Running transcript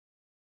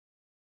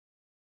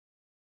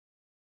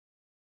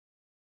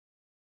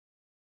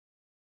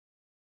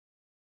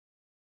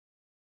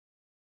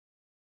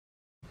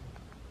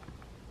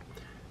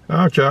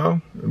Alright,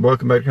 y'all.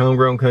 Welcome back to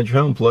Homegrown Country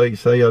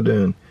Homeplace. How y'all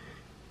doing?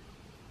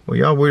 Well,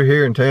 y'all, we're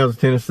here in Townsend,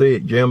 Tennessee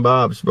at Jim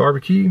Bob's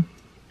Barbecue.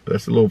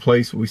 That's the little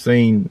place we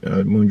seen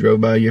when we drove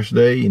by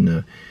yesterday,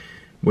 and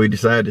we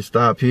decided to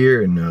stop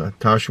here, and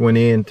Tasha went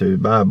in to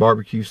buy a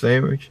barbecue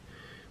sandwich.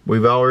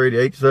 We've already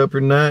ate supper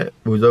tonight.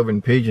 We was over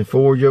in Pigeon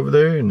Forge over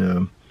there,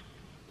 and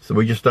so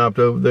we just stopped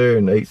over there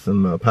and ate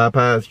some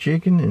Popeye's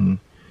chicken, and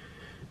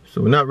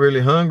so we're not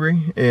really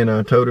hungry. And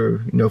I told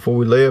her, you know, before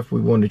we left,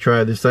 we wanted to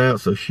try this out,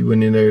 so she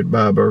went in there to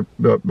buy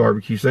a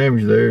barbecue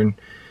sandwich there, and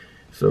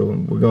so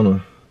we're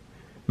gonna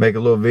make a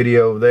little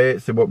video of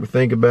that, see what we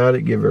think about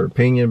it, give her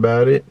opinion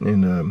about it.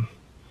 And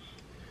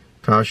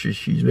Tasha,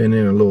 she's been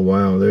in a little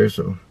while there,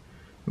 so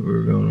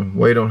we're gonna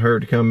wait on her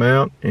to come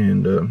out.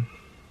 And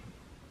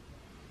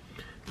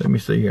let me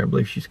see here, I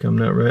believe she's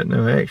coming out right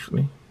now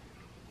actually.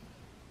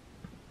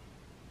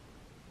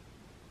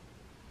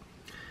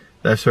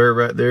 That's her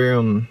right there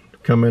on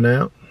coming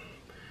out.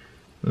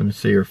 Let me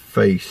see her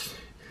face.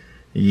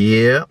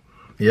 Yep,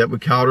 we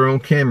caught her on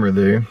camera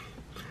there.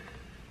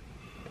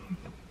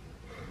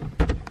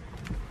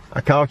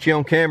 I caught you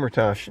on camera,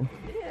 Tasha.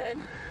 You did?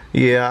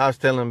 Yeah, I was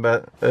telling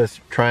about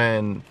us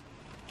trying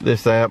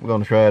this out. We're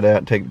gonna try it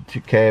out, take it to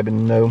the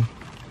cabin, you know.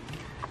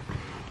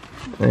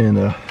 And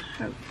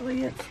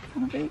hopefully it's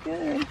gonna be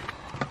good.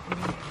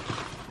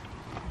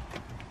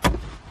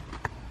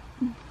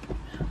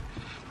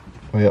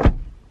 Well,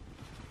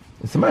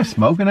 is somebody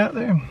smoking out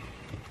there?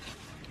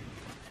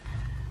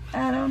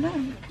 I don't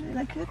know.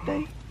 They could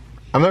be.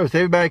 I've noticed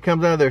everybody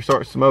comes out there and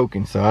starts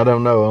smoking, so I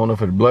don't know. I don't know if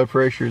their blood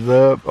pressure's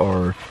up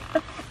or.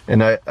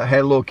 And I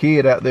had a little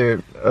kid out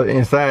there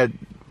inside,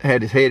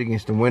 had his head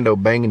against the window,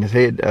 banging his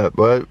head up.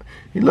 But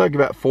he looked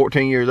about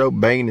 14 years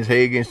old, banging his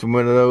head against the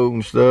window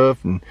and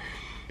stuff. And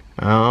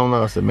I don't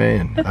know. I said,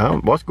 man,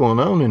 what's going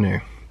on in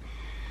there?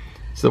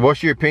 So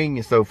what's your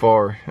opinion so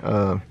far?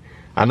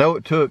 I know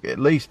it took at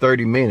least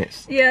 30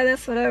 minutes. Yeah,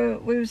 that's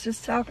what we was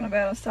just talking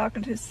about. I was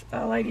talking to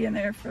a lady in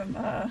there from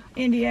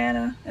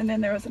Indiana, and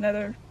then there was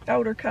another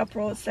older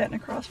couple that's sitting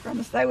across from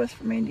us. They was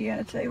from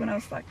Indiana too, and I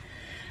was like,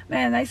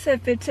 man, they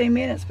said 15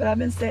 minutes, but I've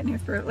been sitting here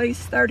for at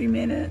least 30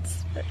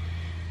 minutes.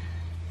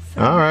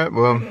 So, all right,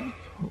 well,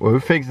 we're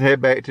fixing to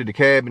head back to the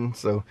cabin,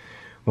 so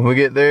when we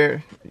get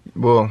there,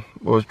 we'll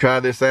try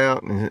this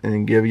out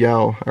and give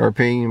y'all our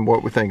opinion,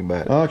 what we think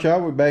about it. All right, y'all,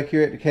 we're back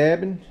here at the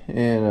cabin,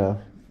 and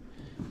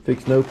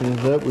fixing to open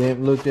this up. We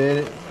haven't looked at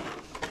it,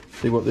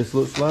 see what this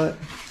looks like.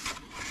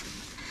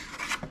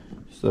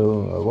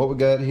 So what we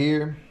got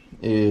here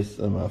is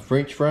some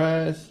French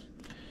fries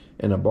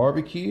and a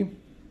barbecue.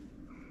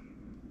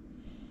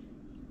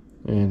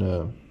 And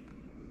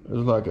it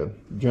looks like a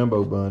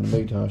jumbo bun to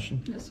me,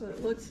 Tasha. That's what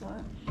it looks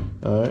like.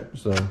 Alright,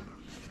 so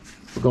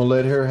we're gonna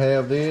let her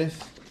have this.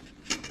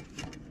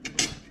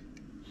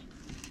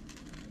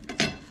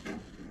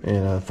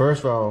 And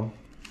first of all,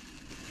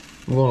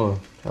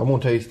 I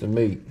want to taste the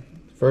meat.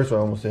 First of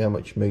all, I want to see how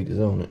much meat is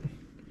on it.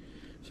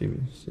 See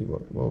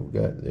what we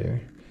got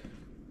there.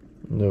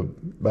 A little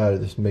bite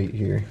of this meat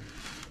here.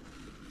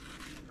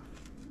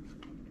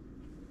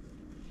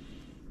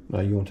 Now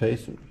you want to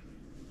taste it?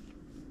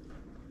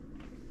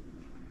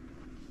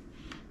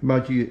 How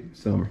about you,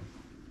 Summer?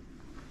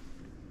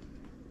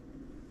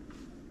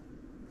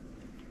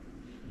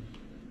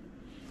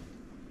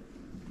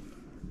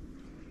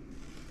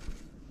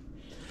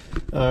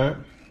 Alright.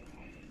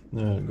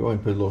 Now go ahead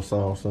and put a little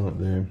sauce on it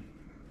there.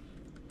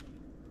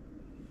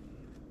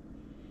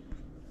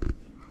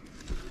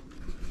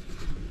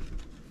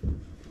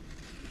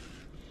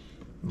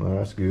 Oh,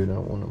 that's good. I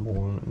don't want no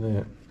more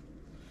than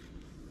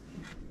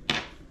that.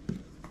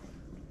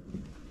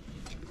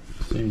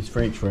 See these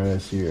French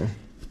fries here.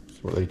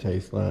 That's what they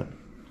taste like.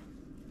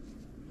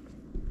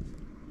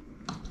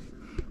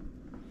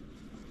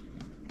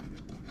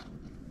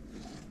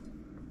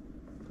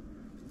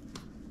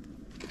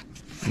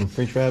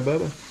 French fry,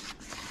 Bubba?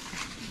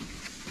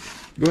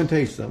 Go ahead and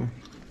taste some.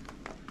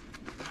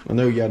 I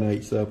know y'all done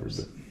ate supper,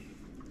 but.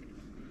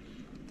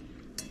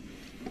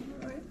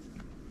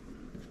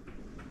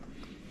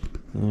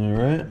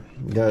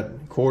 Alright, got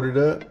quartered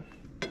up.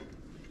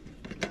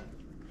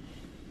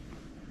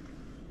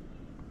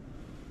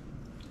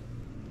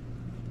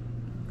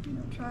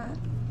 Try it.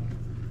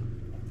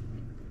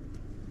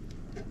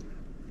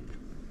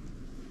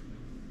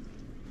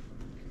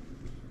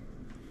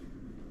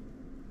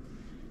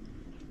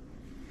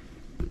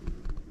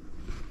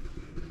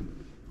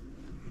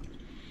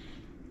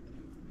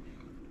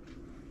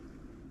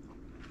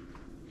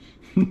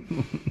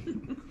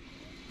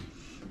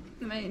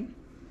 I mean,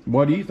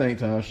 what do you think,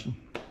 Tasha?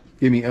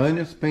 Give me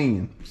honest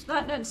opinion. It's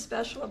not nothing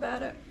special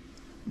about it.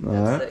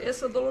 Alright.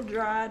 It's a little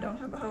dry. Don't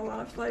have a whole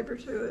lot of flavor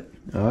to it.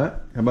 Alright.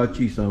 How about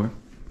you, Summer?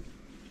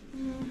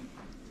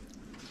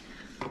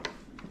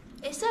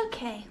 It's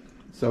okay.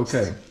 It's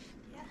okay.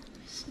 Yeah,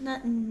 it's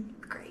nothing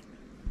great.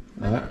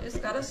 Alright. It's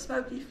got a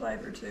smoky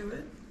flavor to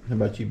it. How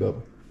about you,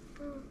 Bubba?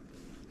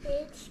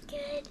 It's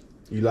good.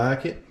 You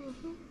like it?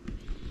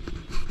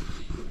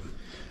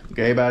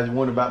 Okay, everybody's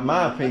wondering about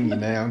my opinion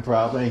now,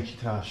 probably, ain't you,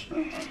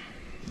 Tasha?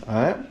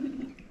 Alright?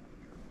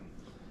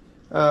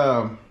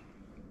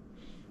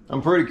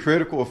 I'm pretty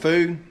critical of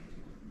food.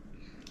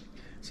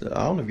 So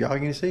I don't know if y'all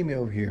can see me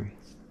over here.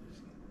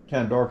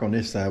 Kind of dark on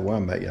this side where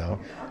I'm at, y'all.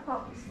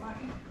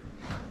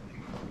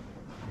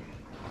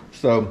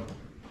 So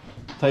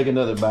take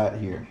another bite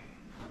here.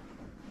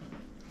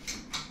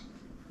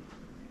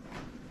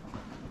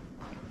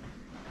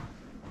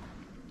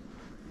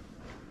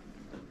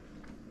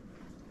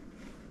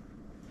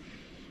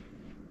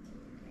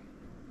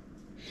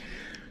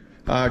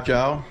 All right,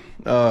 y'all.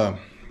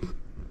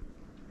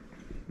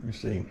 Let's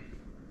see.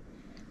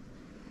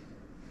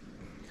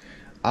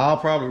 I'll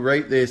probably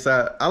rate this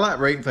out. I like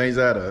rating things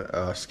out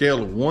of a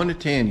scale of 1 to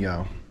 10,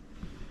 y'all.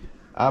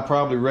 I'll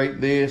probably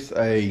rate this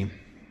a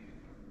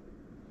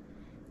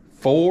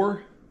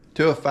 4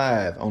 to a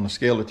 5 on a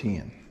scale of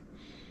 10.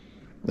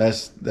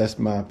 That's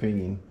my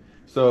opinion.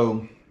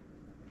 So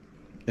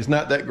it's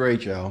not that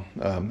great, y'all.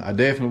 I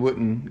definitely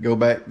wouldn't go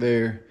back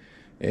there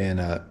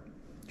and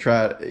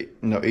try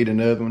to, eat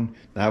another one.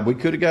 Now we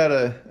could have got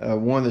a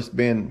one that's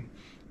been,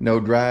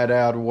 dried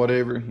out or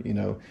whatever,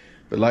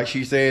 But like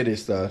she said,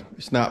 it's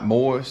not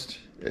moist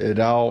at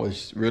all.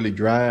 It's really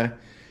dry,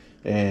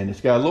 and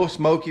it's got a little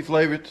smoky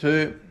flavor to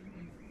it.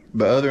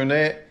 But other than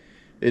that,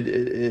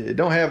 it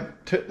don't have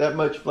that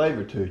much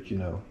flavor to it,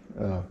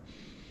 And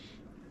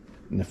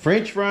the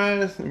French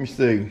fries, let me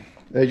see,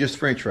 they're just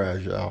French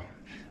fries, y'all.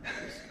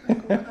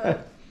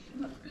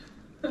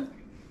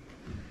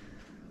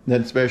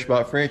 Nothing special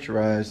about French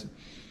fries.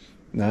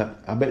 Now,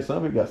 I bet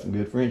some people got some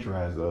good French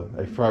fries though.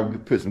 They probably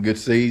put some good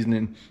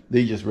seasoning.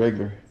 These just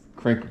regular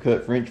crinkle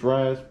cut French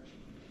fries.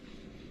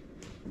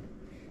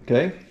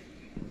 Okay.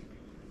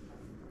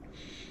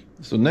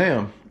 So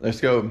now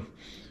let's go.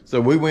 So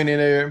we went in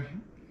there,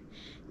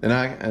 and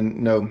I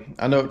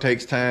know it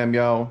takes time,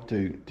 y'all,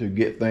 to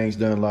get things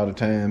done a lot of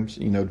times.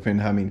 Depending on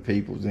how many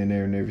people's in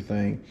there and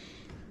everything.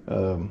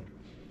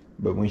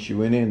 But when she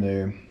went in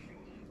there,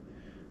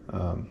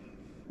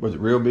 was it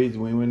real busy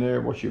when we went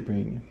there? What's your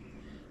opinion?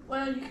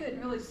 Well, you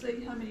couldn't really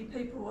see how many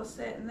people were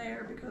sitting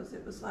there because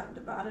it was like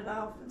divided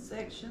off in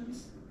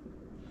sections.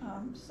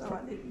 So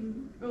I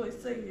didn't really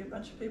see a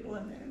bunch of people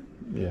in there.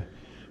 Yeah.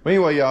 Well,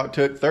 anyway, y'all, it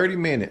took 30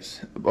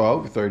 minutes, well,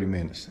 over 30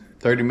 minutes.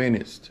 30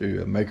 minutes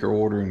to make her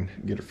order and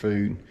get her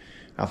food.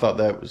 I thought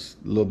that was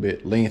a little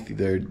bit lengthy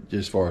there,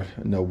 just for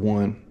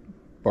one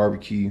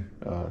barbecue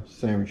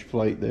sandwich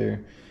plate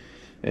there.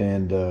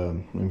 And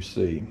let me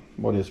see,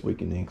 what else we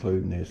can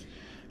include in this.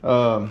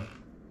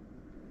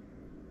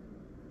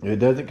 It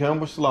doesn't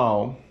come with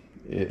slaw.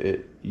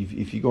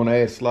 If you're going to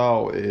add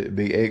slaw, it'd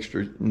be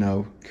extra,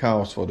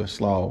 cost for the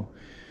slaw.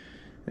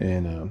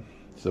 And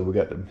so we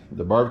got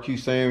the barbecue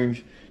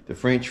sandwich, the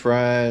French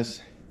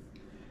fries,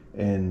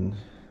 and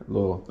a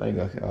little thing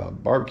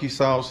of barbecue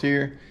sauce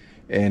here.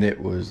 And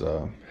it was,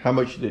 how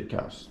much did it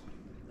cost?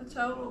 The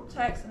total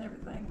tax and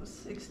everything was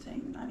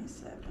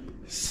 $16.97.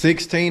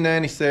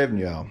 $16.97,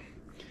 y'all.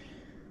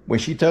 When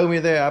she told me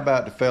that, I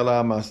about to fell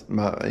out of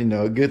my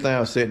good thing I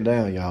was sitting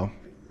down, y'all.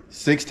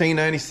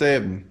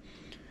 $16.97.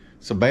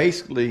 So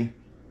basically,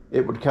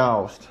 it would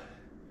cost,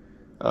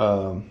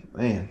 but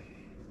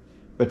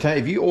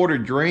if you order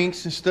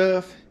drinks and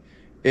stuff,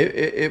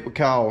 it would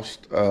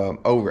cost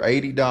over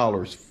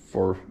 $80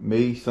 for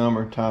me,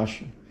 Summer,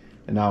 Tasha,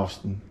 and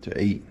Austin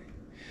to eat.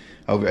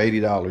 Over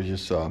 $80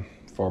 just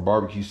for a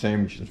barbecue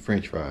sandwich and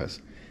French fries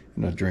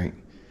and a drink.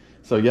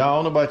 So y'all, I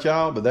don't know about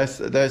y'all, but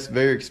that's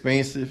very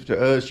expensive. To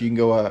us, you can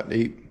go out and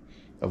eat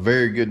a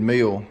very good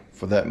meal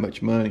for that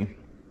much money.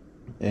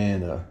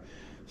 And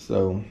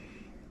so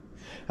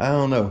I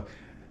don't know.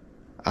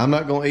 I'm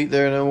not gonna eat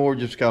there no more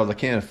just because I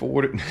can't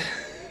afford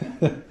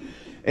it.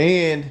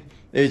 And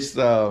it's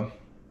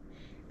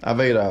I've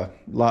ate a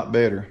lot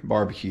better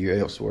barbecue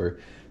elsewhere.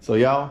 So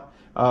y'all,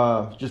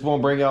 just want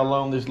to bring y'all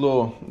along this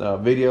little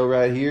video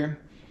right here.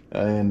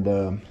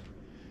 And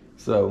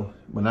so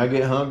when I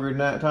get hungry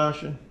tonight,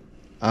 Tasha,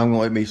 I'm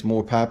gonna eat me some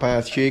more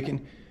Popeye's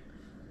chicken,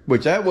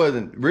 which that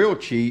wasn't real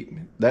cheap.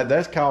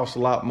 That's cost a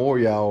lot more,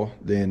 y'all,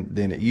 than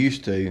it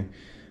used to.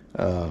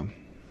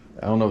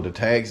 I don't know if the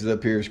taxes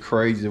up here is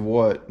crazy or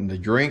what, and the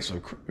drinks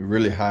are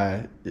really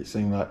high. It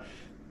seemed like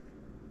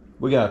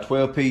we got a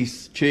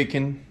 12-piece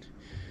chicken,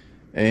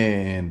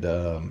 and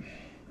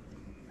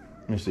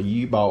let's see,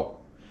 you bought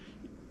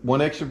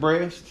one extra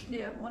breast.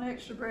 Yeah, one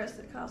extra breast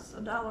that costs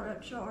 $1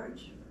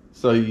 upcharge.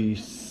 So you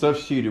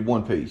substituted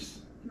one piece.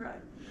 Right.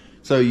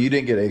 So you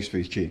didn't get an extra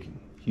piece chicken.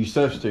 You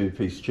substituted a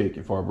piece of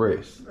chicken for a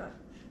breast. Right.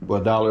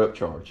 Well, $1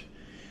 upcharge.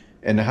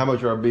 And how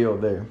much our bill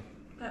there?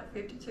 About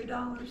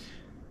 $52.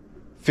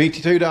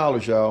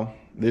 $52, y'all.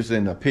 This is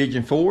in a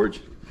Pigeon Forge.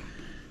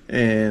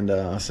 And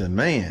I said,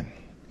 man.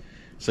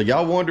 So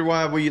y'all wonder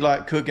why we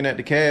like cooking at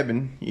the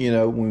cabin,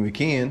 when we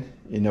can.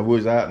 We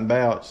was out and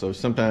about. So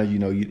sometimes,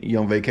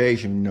 you're on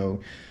vacation,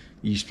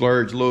 you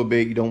splurge a little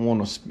bit. You don't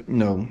want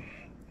to,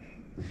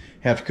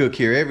 have to cook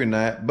here every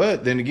night.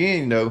 But then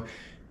again,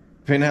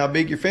 depending how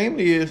big your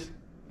family is,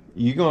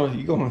 you're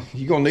gonna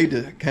need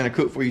to kind of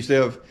cook for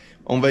yourself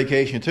on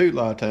vacation too. A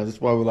lot of times,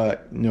 that's why we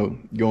like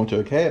going to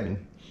a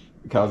cabin,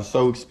 because it's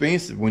so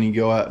expensive when you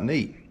go out and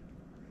eat.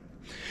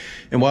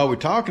 And while we're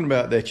talking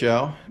about that,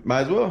 y'all,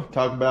 might as well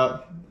talk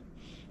about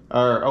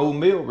our old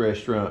meal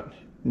restaurant,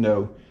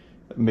 meal.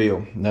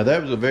 Now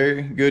that was a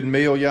very good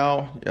meal,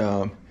 y'all.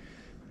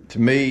 To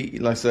me,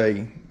 like I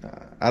say,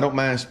 I don't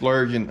mind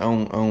splurging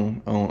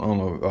on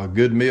a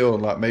good meal,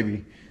 like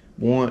maybe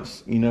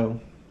once,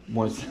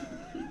 once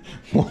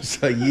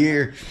once a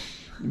year.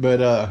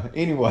 But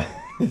anyway,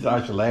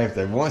 I should laugh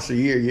there. Once a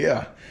year,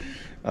 yeah.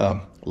 A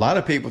lot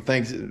of people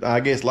think, I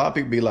guess a lot of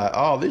people be like,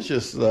 oh, this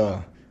just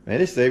man,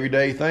 it's the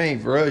everyday thing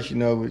for us, Which,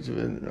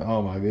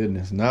 oh my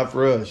goodness, not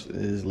for us.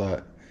 It's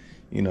like,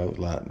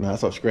 like, man, I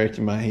start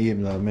scratching my head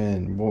and like,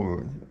 man,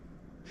 boy,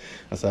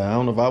 I said, I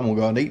don't know if I want to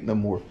go out and eat no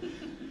more.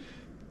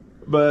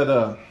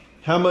 But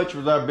how much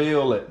was our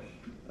bill at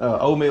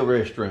Old Mill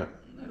Restaurant?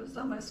 It was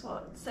almost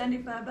what,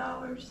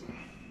 $75?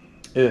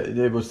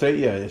 It was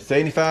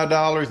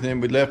 $75, and then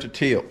we left a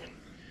tip.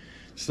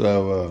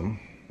 So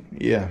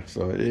yeah,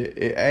 so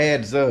it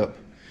adds up.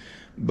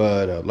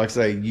 But like I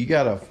say, you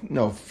got a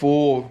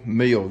full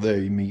meal there.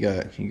 You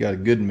got a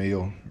good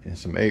meal and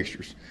some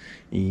extras.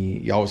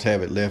 You always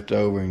have it left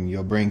over, and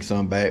you'll bring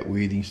some back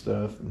with you and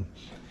stuff.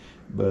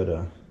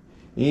 But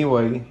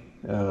anyway,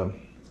 I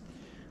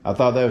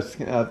thought that was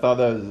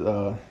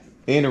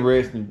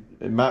interesting.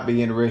 It might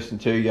be interesting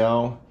to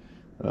y'all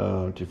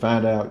to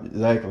find out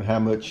exactly how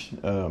much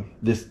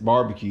this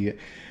barbecue.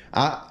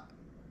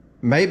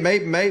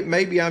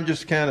 Maybe I'm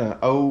just kind of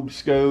old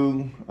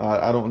school.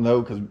 I don't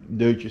know, because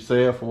do it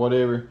yourself or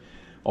whatever,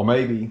 or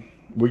maybe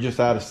we're just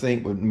out of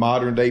sync with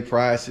modern day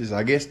prices.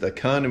 I guess the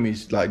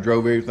economy's like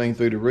drove everything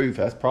through the roof.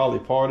 That's probably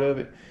part of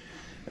it,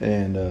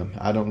 and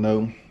I don't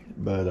know,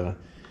 but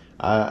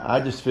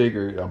I just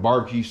figured a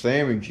barbecue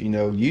sandwich,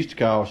 used to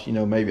cost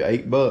maybe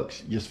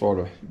 $8 just for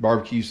the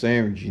barbecue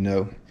sandwich.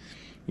 $6,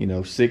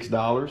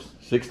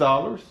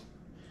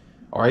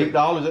 or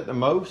 $8 at the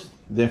most.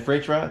 Then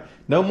French fries,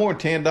 no more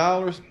than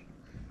 $10.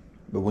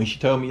 But when she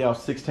told me y'all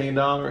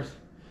 $16,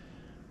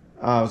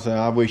 I was saying,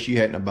 I wish you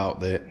hadn't bought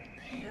that.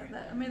 Yeah,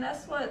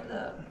 that's what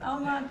the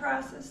online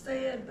prices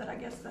said, but I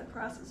guess that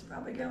price is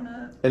probably going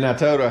up. And I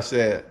told her, I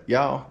said,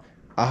 y'all,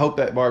 I hope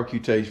that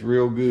barbecue tastes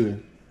real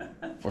good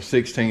for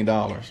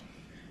 $16.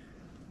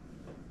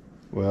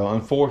 Well,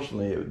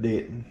 unfortunately, it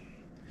didn't.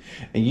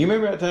 And you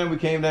remember that time we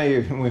came down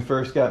here when we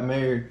first got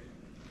married?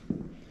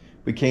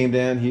 We came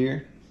down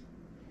here.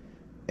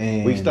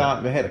 And we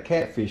stopped. They had a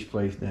catfish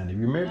place down there.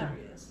 You remember? Oh,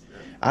 yes.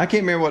 I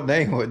can't remember what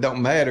name. It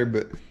don't matter.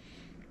 But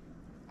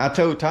I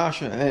told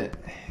Tasha,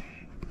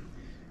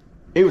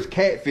 it was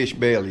catfish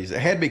bellies. It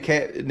had to be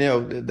cat.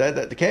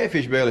 The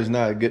catfish belly is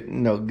not a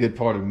good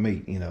part of the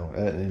meat.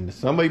 And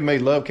somebody may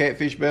love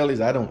catfish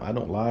bellies. I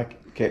don't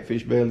like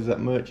catfish bellies that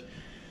much.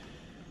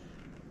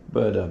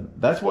 But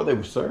that's what they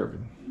were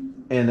serving,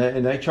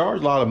 and they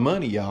charged a lot of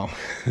money, y'all.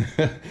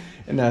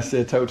 And I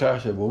told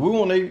Tasha, well, we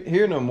won't eat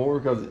here no more,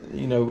 because,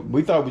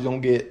 we thought we was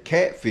going to get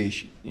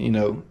catfish,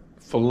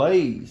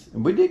 fillets.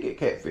 And we did get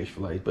catfish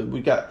fillets, but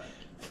we got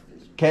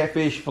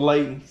catfish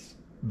fillets,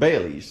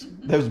 bellies.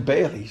 Those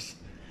bellies.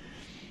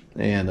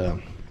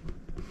 And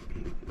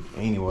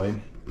anyway,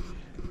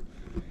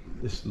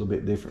 this is a little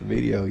bit different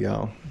video,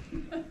 y'all.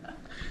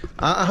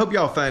 I hope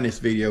y'all find this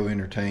video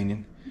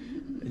entertaining.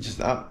 It's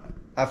just,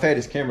 I've had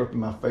this camera up in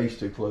my face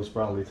too close,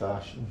 probably,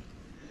 Tasha.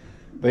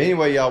 But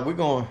anyway, y'all, we're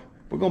going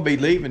to be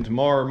leaving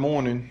tomorrow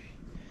morning,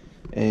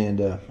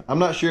 and I'm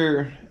not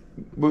sure.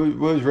 We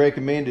was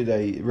recommended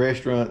a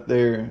restaurant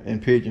there in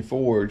Pigeon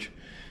Forge.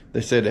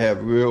 They said they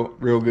have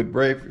real good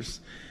breakfast.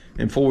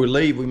 And before we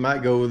leave, we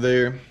might go over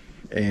there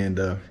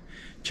and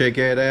check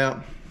that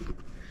out.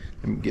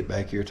 Let me get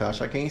back here,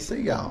 Tasha. I can't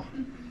see y'all.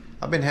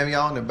 I've been having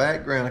y'all in the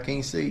background. I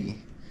can't see you.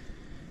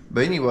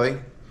 But anyway,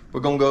 we're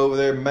gonna go over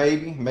there.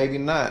 Maybe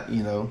not.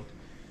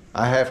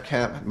 I have to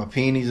count my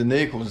pennies and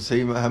nickels and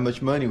see how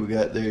much money we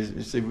got there.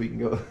 See if we can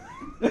go.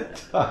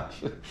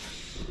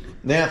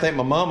 Now I think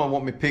my mama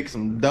want me to pick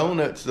some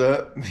donuts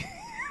up,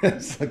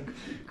 some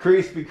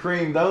Krispy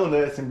Kreme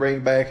donuts, and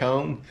bring back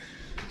home.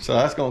 So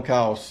that's gonna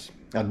cost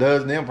a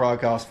dozen. Them probably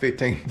cost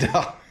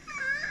 $15.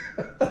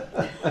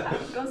 I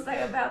was gonna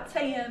say about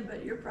 10,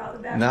 but you're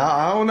probably about. No,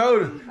 I don't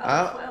know.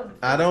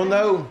 I don't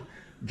know.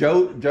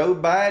 Joe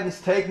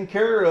Biden's taking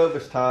care of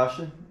us,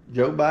 Tasha.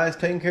 Joe Biden's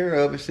taking care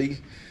of us. He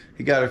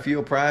got our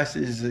fuel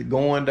prices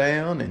going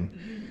down, and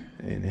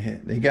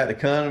he got the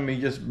economy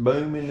just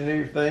booming and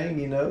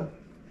everything,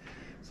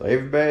 So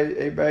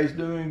everybody's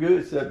doing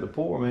good except the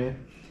poor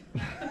man.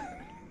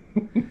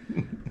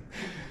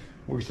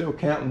 We're still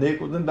counting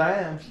nickels and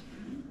dimes.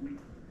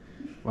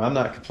 Well, I'm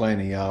not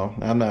complaining, y'all.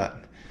 I'm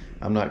not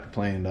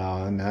complaining at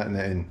all. And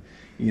I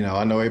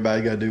know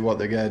everybody got to do what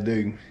they got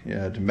to do,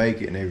 to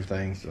make it and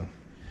everything. So.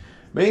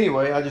 But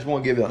anyway, I just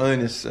want to give an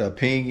honest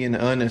opinion,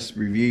 honest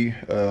review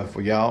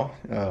for y'all.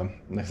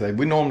 Like I say,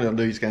 we normally don't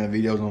do these kind of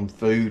videos on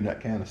food and that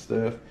kind of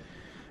stuff.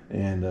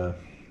 And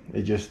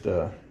it just,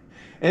 and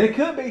it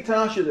could be,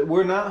 Tasha, that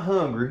we're not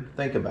hungry.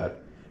 Think about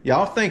it.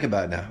 Y'all think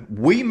about it now.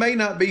 We may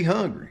not be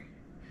hungry.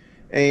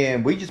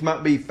 And we just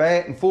might be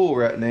fat and full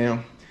right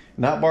now.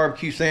 Not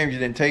barbecue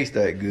sandwiches didn't taste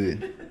that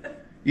good.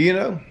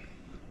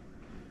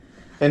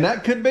 And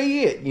that could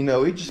be it. You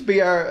know, it just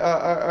be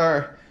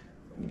our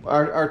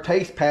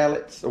taste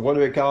palates, or what do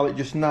they call it,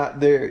 just not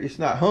there. It's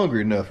not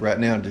hungry enough right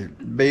now to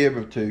be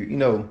able to, you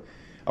know,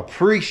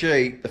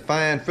 appreciate the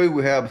fine food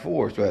we have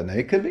before us right now.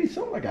 It could be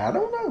something like, I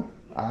don't know.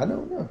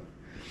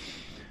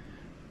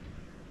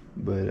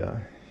 But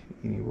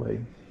anyway,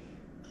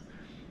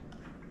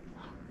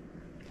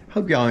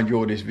 hope y'all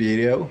enjoyed this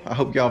video. I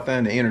hope y'all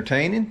found it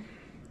entertaining.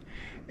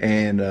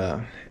 And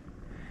I'm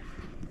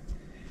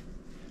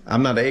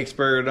not an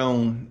expert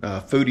on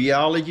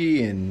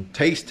foodiology and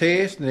taste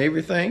test and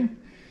everything.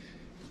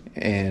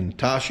 And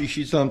Tasha,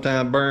 she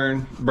sometimes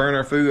burn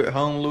our food at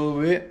home a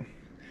little bit.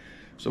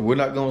 So we're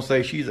not gonna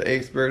say she's an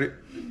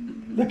expert.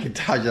 Look at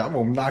Tasha, I'm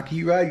gonna knock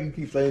you out. You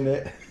keep saying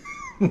that.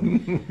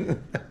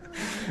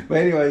 But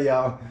anyway,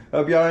 y'all,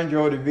 hope y'all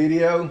enjoyed the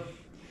video.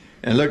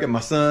 And look at my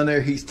son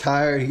there. He's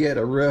tired. He had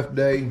a rough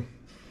day.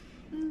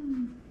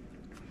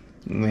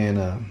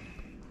 Man,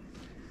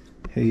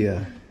 he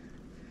had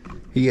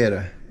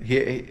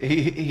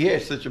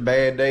such a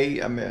bad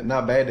day. I mean,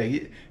 not bad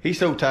day. He's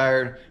so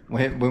tired.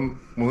 When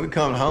we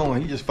come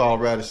home, he just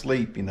falls right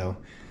asleep, you know.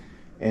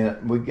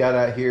 And we got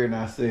out here, and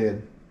I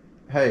said,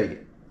 "Hey,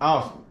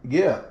 Austin,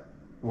 get up.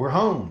 We're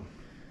home."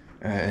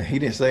 And he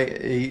didn't say,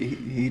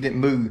 he didn't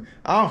move.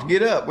 "Austin,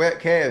 get up. We're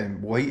at cabin."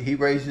 Boy, he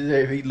raised his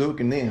head. He's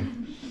looking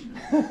then.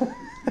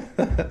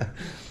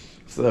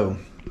 So,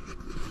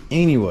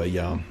 anyway,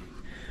 y'all,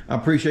 I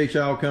appreciate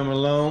y'all coming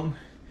along.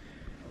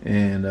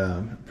 And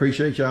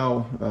appreciate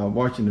y'all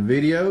watching the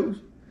videos.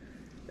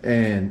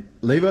 And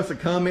leave us a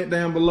comment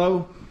down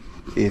below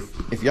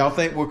if y'all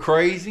think we're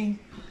crazy.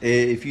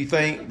 If you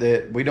think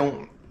that we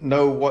don't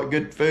know what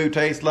good food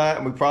tastes like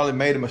and we probably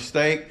made a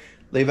mistake,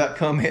 leave that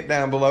comment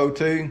down below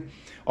too.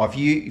 Or if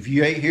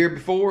you ate here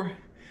before,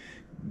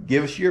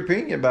 give us your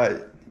opinion about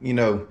it. You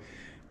know,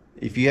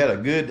 if you had a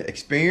good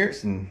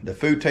experience and the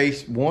food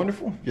tastes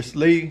wonderful, just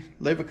leave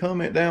a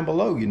comment down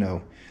below. You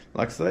know,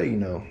 like I say, you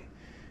know,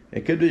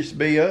 it could just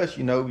be us,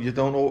 you know, just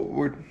don't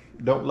know,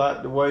 don't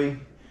like the way,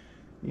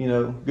 you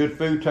know, good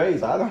food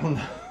tastes. I don't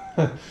know.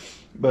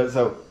 But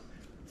so,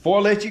 before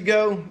I let you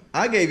go,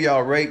 I gave y'all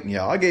a rating,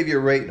 y'all. I gave you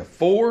a rating of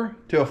 4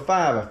 to a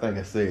 5, I think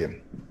I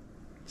said.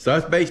 So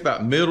that's based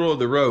about middle of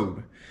the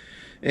road.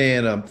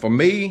 And for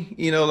me,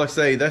 you know, like I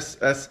say,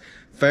 that's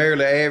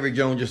fairly average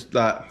on just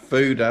like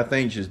food. I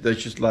think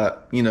that's just like,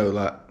 you know,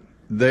 like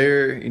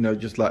there, you know,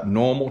 just like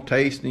normal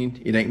tasting.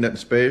 It ain't nothing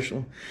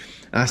special.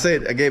 I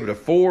said I gave it a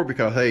 4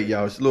 because, hey,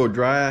 y'all, it's a little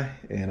dry,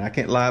 and I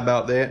can't lie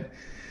about that.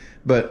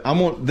 But I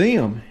want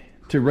them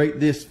to rate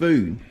this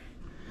food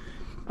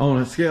on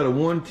a scale of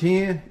 1 to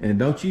 10, and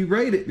don't you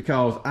rate it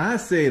because I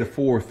said a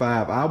 4 or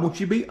 5. I want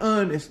you to be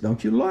honest.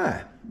 Don't you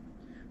lie.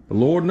 The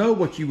Lord know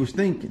what you was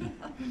thinking.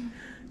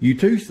 You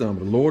too, Summer.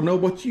 The Lord know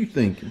what you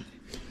thinking,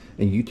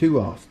 and you too,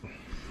 Austin.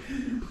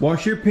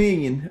 What's your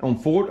opinion on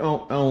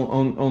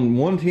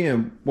 1 to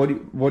 10? What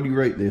do you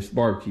rate this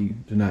barbecue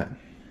tonight?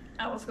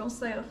 I was gonna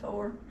say a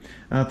 4.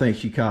 I think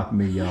she copied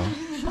me, y'all.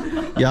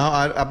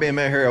 Y'all, I've been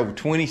married here over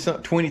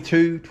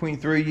 22,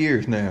 23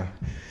 years now.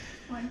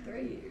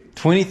 23 years.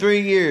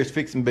 23 years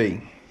fixing B.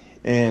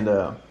 And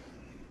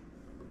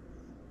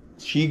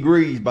she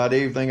agrees about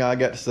everything I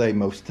got to say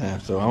most of the time.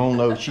 So I don't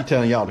know if she's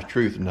telling y'all the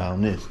truth or not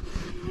on this.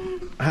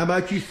 How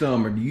about you,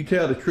 Summer? Do you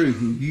tell the truth?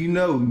 You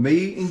know,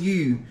 me and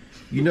you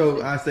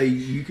know, I say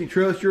you can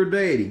trust your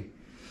daddy.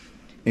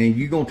 And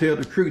you gonna tell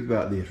the truth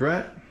about this,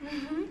 right?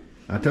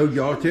 I told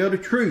y'all to tell the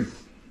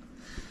truth.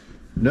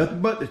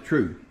 Nothing but the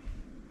truth.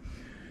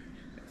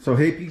 So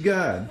help you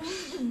God.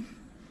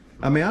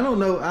 I mean, I don't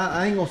know.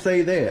 I ain't gonna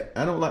say that.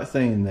 I don't like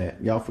saying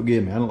that. Y'all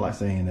forgive me. I don't like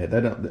saying that.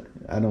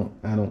 I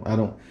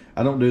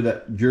don't do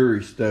that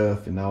jury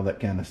stuff and all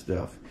that kind of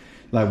stuff.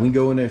 Like we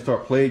go in there and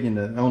start pledging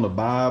on the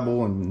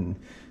Bible and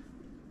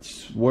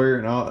swear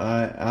and all.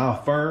 I'll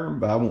affirm,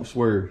 but I won't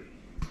swear.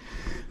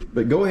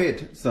 But go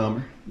ahead,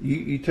 Summer.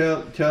 You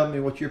tell me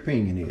what your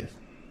opinion is.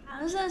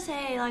 I was gonna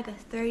say like a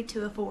 3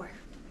 to a 4.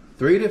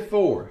 3 to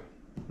 4.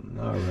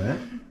 All right.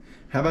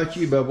 How about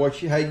you, Bub? How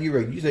you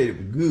rate? You said it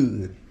was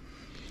good.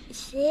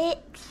 6.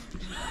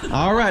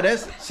 All right.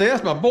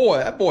 That's my boy.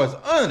 That boy's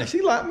honest.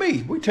 He like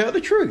me. We tell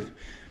the truth.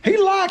 He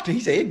liked it.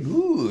 He said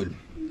good.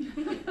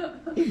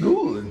 He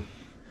good.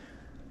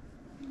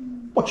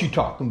 What you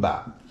talking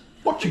about?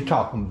 What you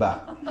talking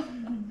about?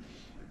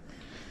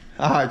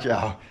 All right,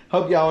 y'all.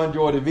 Hope y'all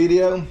enjoyed the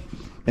video.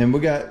 And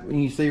we got,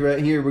 you see right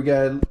here, we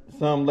got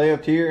some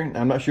left here.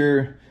 I'm not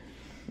sure.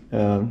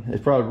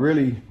 It's probably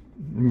really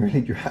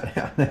dried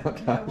out now.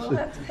 Yeah, we'll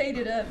have to heat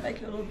it up, make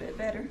it a little bit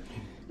better.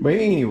 But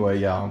anyway,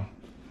 y'all,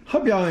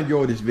 hope y'all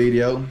enjoyed this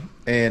video.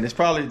 And it's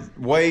probably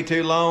way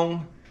too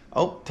long.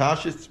 Oh,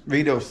 Tasha's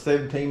video is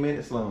 17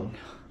 minutes long.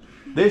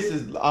 This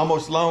is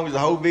almost as long as the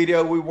whole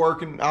video. We're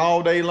working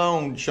all day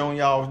long showing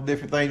y'all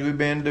different things we've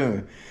been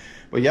doing.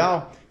 But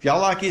y'all, if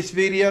y'all like this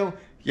video,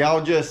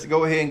 y'all just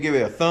go ahead and give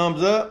it a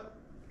thumbs up.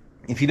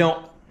 If you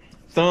don't,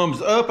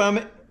 thumbs up,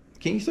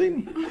 can you see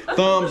me?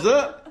 Thumbs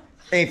up.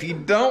 And if you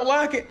don't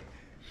like it,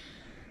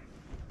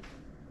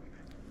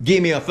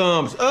 give me a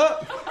thumbs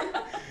up.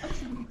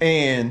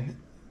 And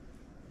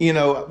you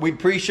know, we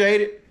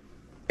appreciate it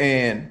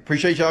and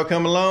appreciate y'all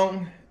coming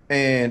along.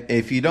 And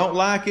if you don't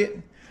like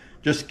it,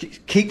 just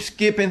keep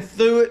skipping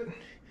through it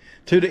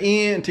to the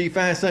end until you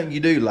find something you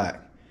do like.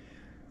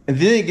 And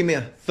then give me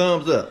a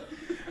thumbs up.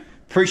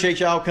 Appreciate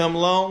y'all coming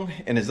along.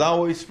 And as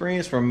always,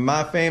 friends, from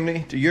my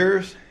family to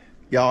yours,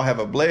 y'all have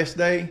a blessed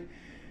day.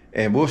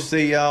 And we'll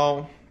see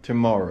y'all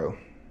tomorrow.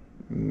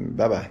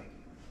 Bye-bye.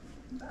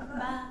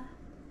 Bye.